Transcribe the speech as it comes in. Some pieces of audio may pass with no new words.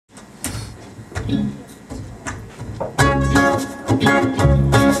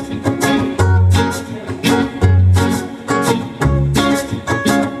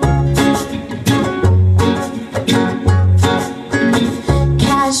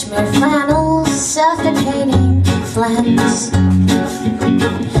Cashmere flannel, suffocating flans.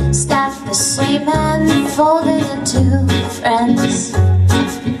 Stacked the sleep and folded into friends.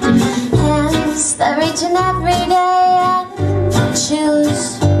 Hands that reach in every day and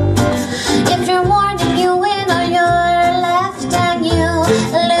choose. If you're warning, you win, or you're left and you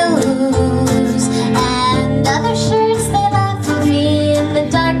lose. And other shirts, they laugh at me in the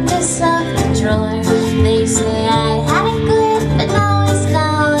darkness of the drawer. They say I had it good, but now it's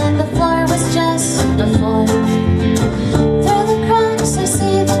now, and the floor was just the floor. Through the cracks I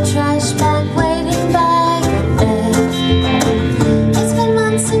see the trash bag waiting by your bed. It's been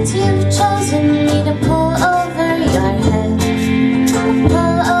months since you've chosen me to pull over your head.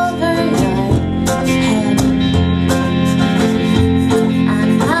 Pull over your head.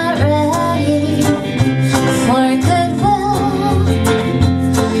 I'm not ready for Goodwill.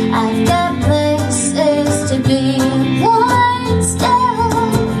 I've got places to be warm still.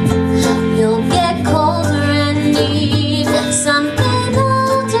 You'll get colder and need something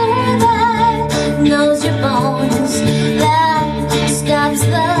older that knows your bones, that stops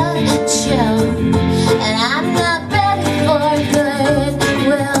the chill. And I'm not ready for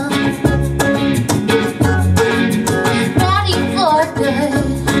Goodwill. Ready for Goodwill.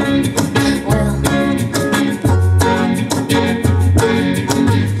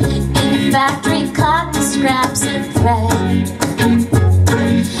 In the factory, cotton scraps and thread.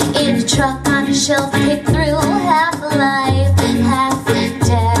 In the truck, on the shelf, pick through